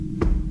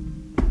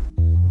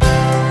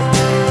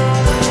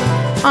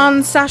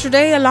On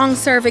Saturday, a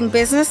long-serving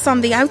business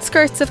on the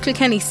outskirts of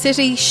Kilkenny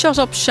city shut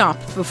up shop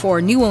before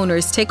new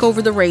owners take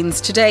over the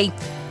reins today.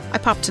 I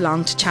popped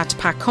along to chat to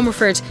Pat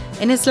Comerford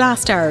in his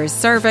last hours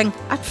serving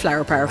at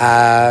Flower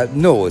Power.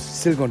 No, it's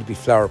still going to be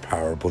Flower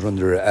Power, but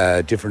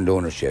under different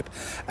ownership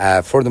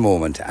for the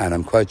moment. And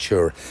I'm quite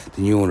sure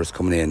the new owners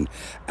coming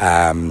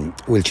in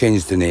will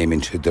change the name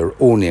into their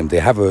own name. They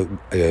have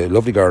a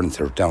lovely garden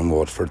centre down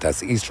Waterford.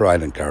 That's Easter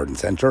Island Garden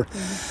Centre.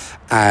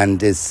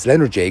 And it's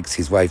Leonard Jakes,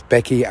 his wife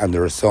Becky, and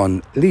their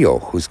son Leo,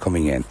 who's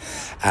coming in.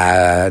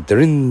 They're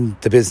in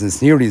the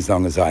business nearly as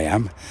long as I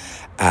am.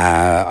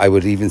 I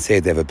would even say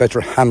they have a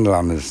better handle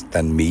on it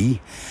than me.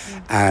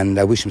 And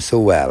I wish them so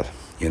well,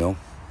 you know.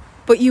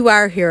 But you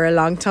are here a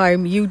long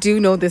time. You do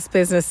know this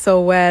business so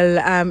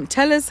well.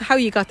 Tell us how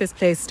you got this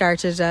place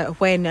started,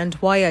 when and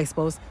why, I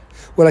suppose.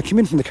 Well, I came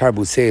in from the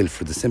Carlow sale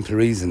for the simple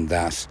reason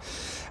that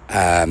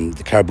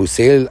the Carlow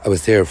sale, I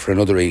was there for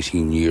another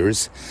 18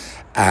 years.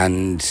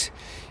 And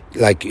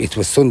like, it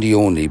was Sunday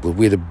only, but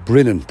we had a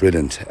brilliant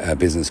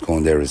business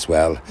going there as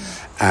well.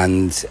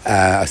 And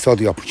I saw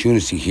the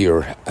opportunity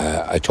here.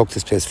 I took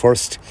this place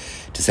first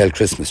to sell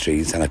Christmas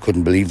trees, and I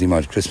couldn't believe the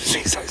amount of Christmas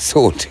trees I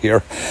sold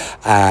here.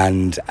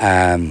 And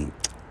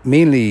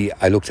mainly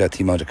I looked at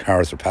the amount of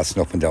cars that were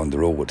passing up and down the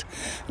road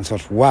and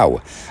thought,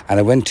 wow. And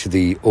I went to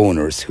the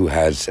owners who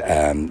had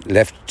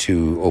left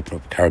to open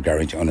up a car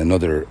garage on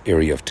another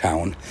area of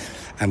town.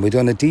 And we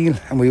done a deal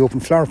and we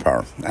opened Flower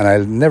Power. And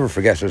I'll never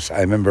forget it. I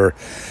remember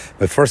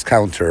my first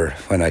counter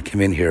when I came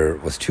in here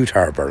was 2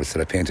 tar barrels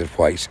that I painted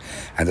white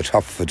and the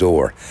top of a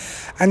door.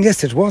 And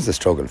yes, it was a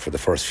struggle for the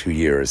first few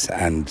years.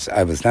 And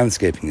I was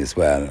landscaping as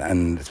well.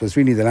 And it was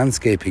really the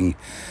landscaping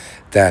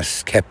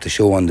that kept the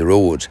show on the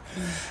road.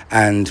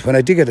 And when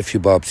I did get a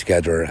few bob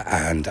together,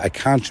 and I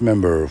can't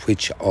remember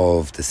which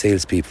of the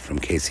salespeople from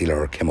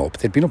KCLR came up.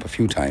 They'd been up a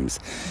few times.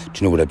 Do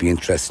you know, would I be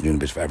interested in doing a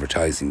bit of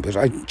advertising? But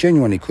I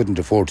genuinely couldn't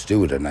afford to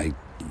do it, and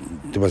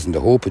there wasn't a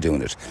hope of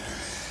doing it.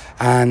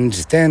 And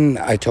then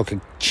I took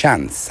a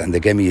chance, and they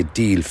gave me a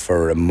deal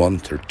for a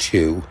month or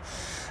two,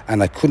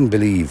 and I couldn't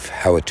believe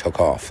how it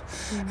took off.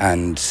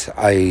 And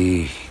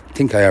I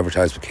think I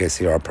advertised with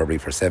KCLR probably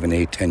for 7,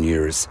 8, 10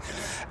 years.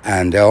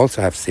 And I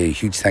also have to say a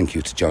huge thank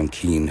you to John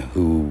Keane,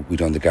 who we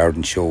done the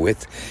garden show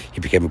with.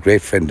 He became a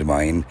great friend of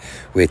mine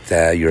with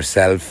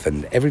yourself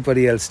and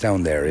everybody else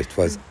down there. It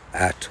was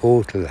a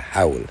total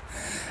howl.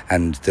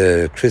 And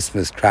the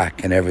Christmas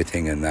crack and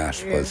everything and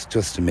that was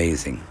just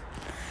amazing.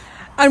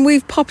 And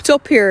we've popped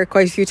up here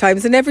quite a few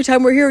times, and every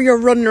time we're here you're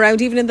running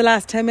around. Even in the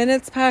last 10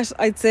 minutes, Pat,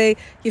 I'd say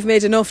you've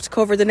made enough to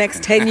cover the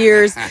next 10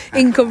 years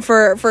income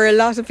for a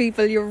lot of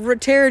people. You're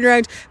tearing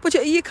around, but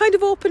you kind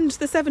of opened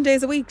the 7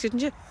 days a week, didn't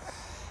you?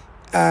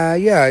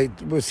 Yeah, I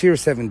was here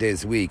 7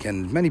 days a week,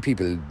 and many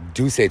people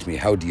do say to me,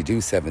 how do you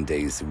do 7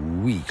 days a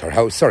week? Or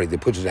how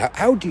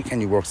can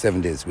you work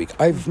 7 days a week?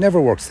 I've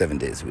never worked 7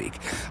 days a week.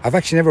 I've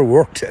actually never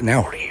worked an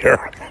hour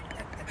here.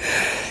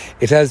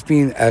 It has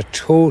been a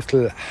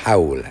total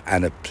howl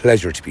and a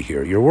pleasure to be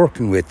here. You're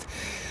working with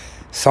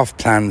soft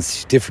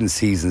plans, different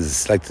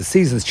seasons. Like, the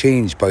seasons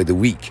change by the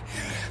week.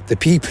 The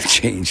people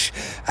change.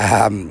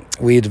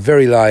 We had a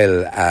very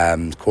loyal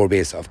core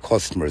base of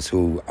customers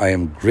who I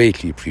am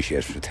greatly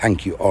appreciative of.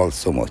 Thank you all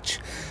so much.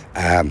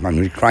 I'm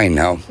really crying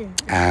now.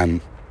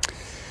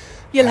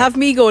 You'll have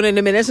me going in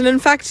a minute. And in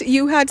fact,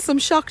 you had some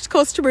shocked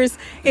customers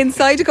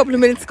inside a couple of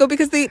minutes ago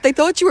because they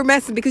thought you were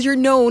messing, because you're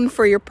known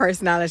for your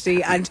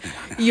personality and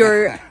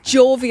your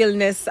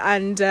jovialness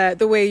and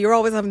the way you're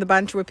always having the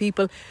banter with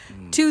people,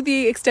 to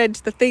the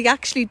extent that they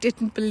actually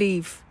didn't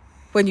believe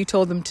when you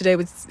told them today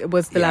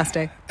was the last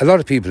day. A lot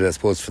of people, I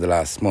suppose, for the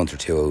last month or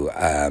two,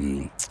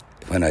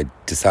 when I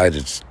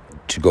decided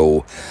to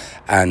go,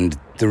 and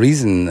the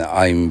reason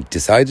I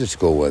decided to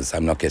go was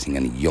I'm not getting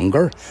any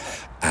younger.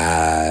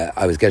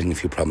 I was getting a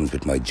few problems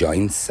with my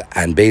joints,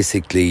 and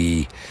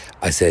basically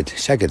I said,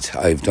 "Shag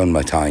I've done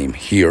my time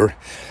here."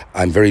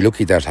 I'm very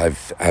lucky that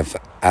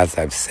as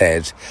I've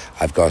said,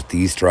 I've got the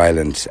Easter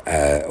Island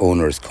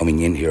owners coming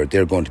in here.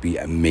 They're going to be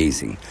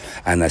amazing,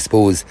 and I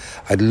suppose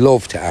I'd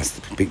love to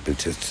ask the people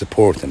to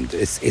support them.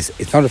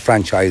 It's not a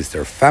franchise;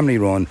 they're family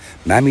run,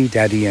 mammy,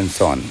 daddy, and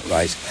son.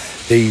 Right?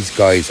 These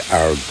guys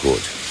are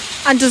good.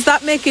 And does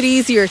that make it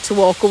easier to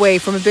walk away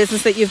from a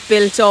business that you've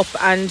built up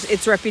and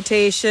its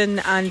reputation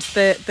and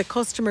the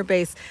customer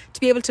base, to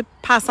be able to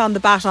pass on the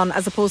baton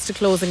as opposed to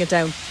closing it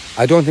down?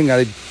 I don't think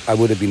I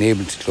would have been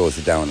able to close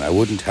it down. I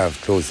wouldn't have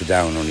closed it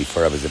down only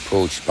for I was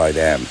approached by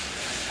them.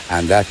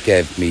 And that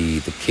gave me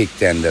the kick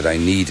then that I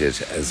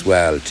needed as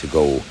well to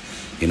go,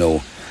 you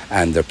know.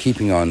 And they're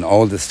keeping on,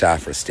 all the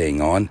staff are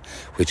staying on,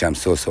 which I'm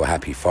so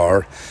happy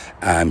for.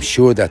 I'm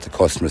sure that the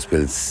customers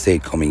will stay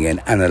coming in,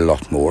 and a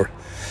lot more.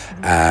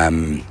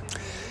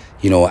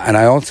 And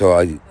I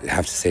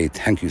have to say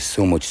thank you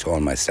so much to all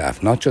my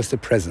staff, not just the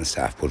present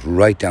staff, but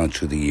right down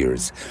through the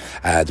years.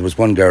 There was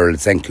one girl,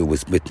 Zenko,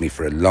 was with me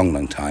for a long,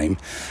 long time,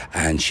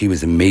 and she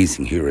was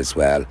amazing here as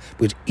well,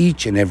 with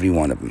each and every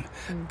one of them.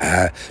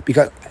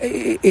 Because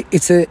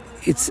it's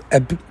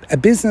a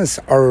business,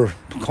 or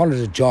call it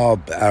a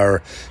job,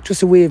 or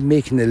just a way of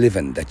making a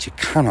living that you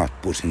cannot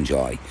but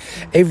enjoy.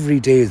 Every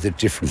day is a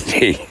different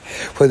day,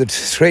 whether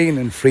it's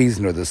raining,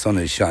 freezing, or the sun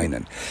is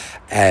shining.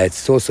 It's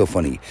so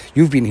funny.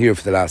 You've been here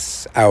for the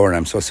last hour, and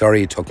I'm so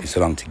sorry it took me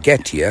so long to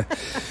get to you,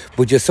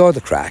 but you saw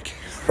the crack,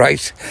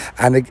 right?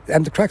 And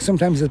the crack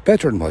sometimes is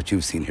better than what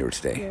you've seen here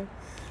today. Yeah.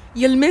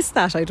 You'll miss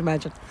that, I'd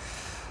imagine.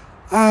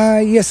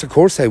 Yes, of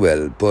course I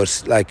will.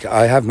 But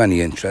I have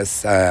many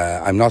interests.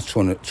 I'm not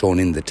thrown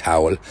in the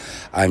towel.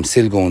 I'm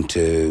still going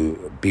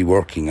to be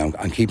working.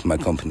 I'm keeping my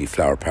company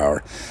Flower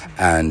Power,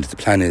 and the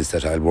plan is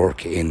that I'll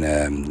work in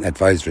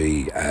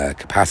advisory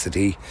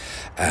capacity,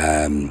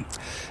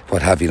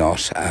 what have you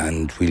not,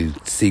 and we'll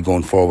see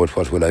going forward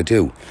what will I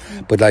do.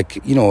 But I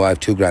have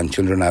 2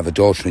 grandchildren. I have a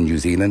daughter in New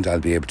Zealand. I'll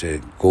be able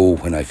to go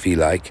when I feel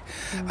like.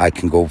 I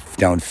can go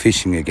down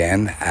fishing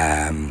again.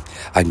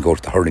 I can go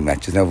to the hurling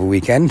matches now over the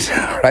weekend,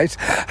 right?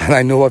 And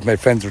I know what my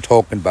friends are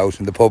talking about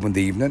in the pub in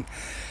the evening.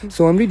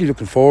 So I'm really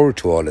looking forward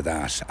to all of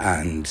that.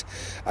 And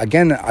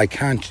again,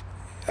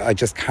 I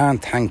just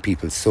can't thank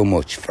people so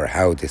much for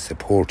how they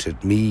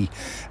supported me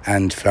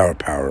and Flower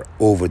Power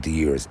over the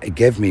years. It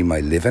gave me my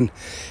living.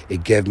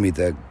 It gave me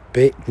the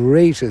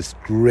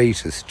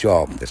greatest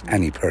job that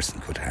any person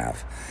could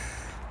have.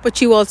 But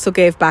you also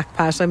gave back,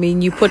 Pat. I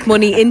mean, you put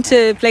money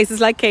into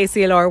places like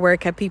KCLR, where it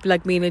kept people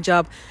like me in a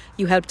job.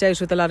 You helped out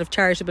with a lot of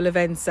charitable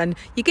events, and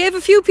you gave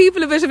a few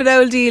people a bit of an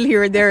old deal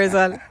here and there as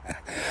well.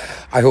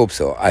 I hope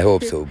so.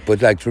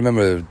 But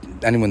remember,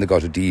 anyone that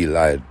got a deal,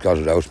 I got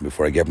it out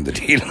before I gave them the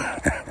deal.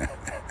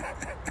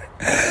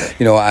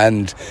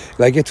 And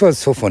it was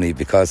so funny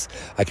because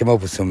I came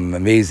up with some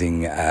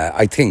amazing,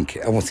 I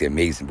won't say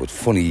amazing, but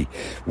funny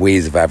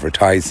ways of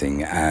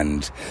advertising,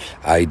 and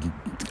I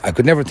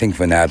could never think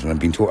of an ad, and I've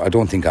been told, I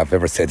don't think I've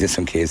ever said this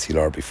on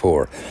KCLR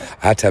before.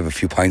 I had to have a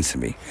few pints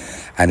in me,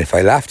 and if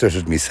I laughed at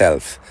it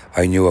myself,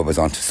 I knew I was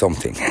onto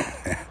something.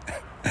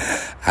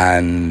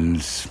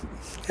 And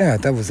yeah,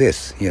 that was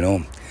it,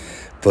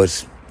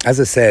 But as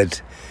I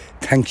said,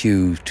 thank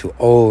you to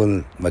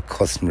all my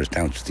customers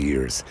down through the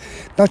years,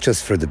 not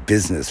just for the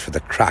business, for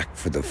the crack,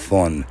 for the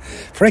fun,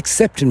 for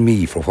accepting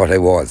me for what I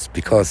was,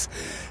 because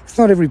it's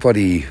not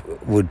everybody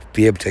would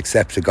be able to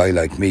accept a guy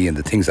like me and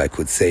the things I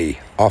could say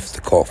off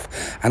the cuff.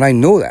 And I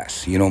know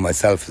that,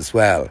 myself as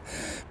well.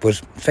 But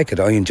feck it,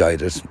 I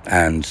enjoyed it,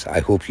 and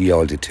I hope you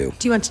all did too.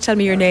 Do you want to tell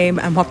me your name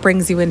and what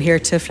brings you in here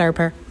to Flower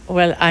Power?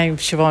 Well, I'm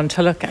Siobhan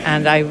Tulloch,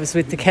 and I was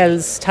with the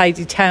Kells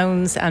Tidy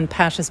Towns, and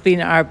Pat has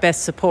been our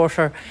best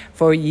supporter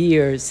for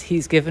years.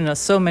 He's given us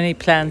so many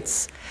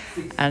plants,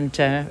 and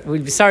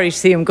we'll be sorry to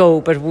see him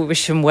go, but we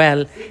wish him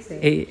well.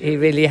 He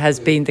really has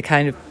been the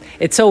kind of...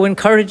 It's so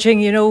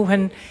encouraging,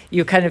 when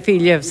you kind of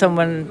feel you have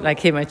someone like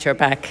him at your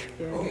back.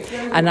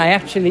 And I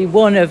actually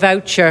won a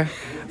voucher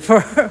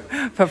for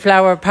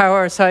Flower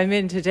Power, so I'm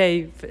in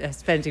today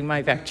spending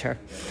my voucher.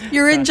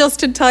 You're in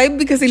just in time,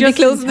 because he'll be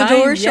closing the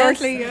door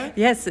shortly. Yeah?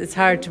 Yes, it's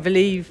hard to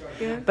believe,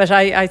 but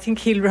I think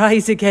he'll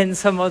rise again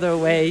some other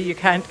way. You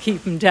can't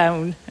keep him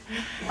down.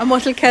 And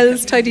what will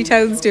Kells Tidy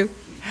Towns do?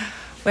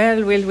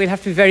 Well, we'll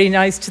have to be very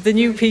nice to the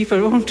new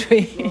people, won't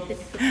we?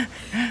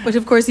 But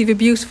of course, you have a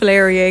beautiful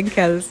area in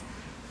Kells.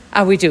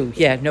 We do,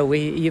 yeah. No,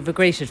 you have a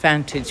great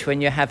advantage when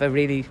you have a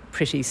really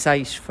pretty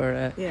site for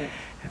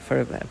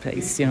a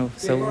place,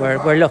 so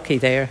we're lucky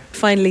there.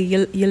 Finally,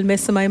 you'll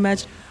miss him, I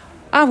imagine.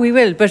 We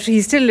will, but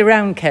he's still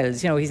around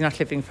Kells, he's not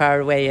living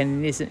far away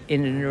and is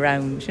in and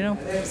around,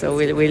 so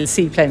we'll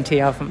see plenty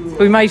of him.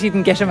 We might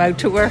even get him out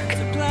to work.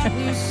 To plant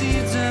new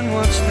seeds and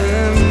watch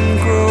them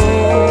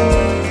grow.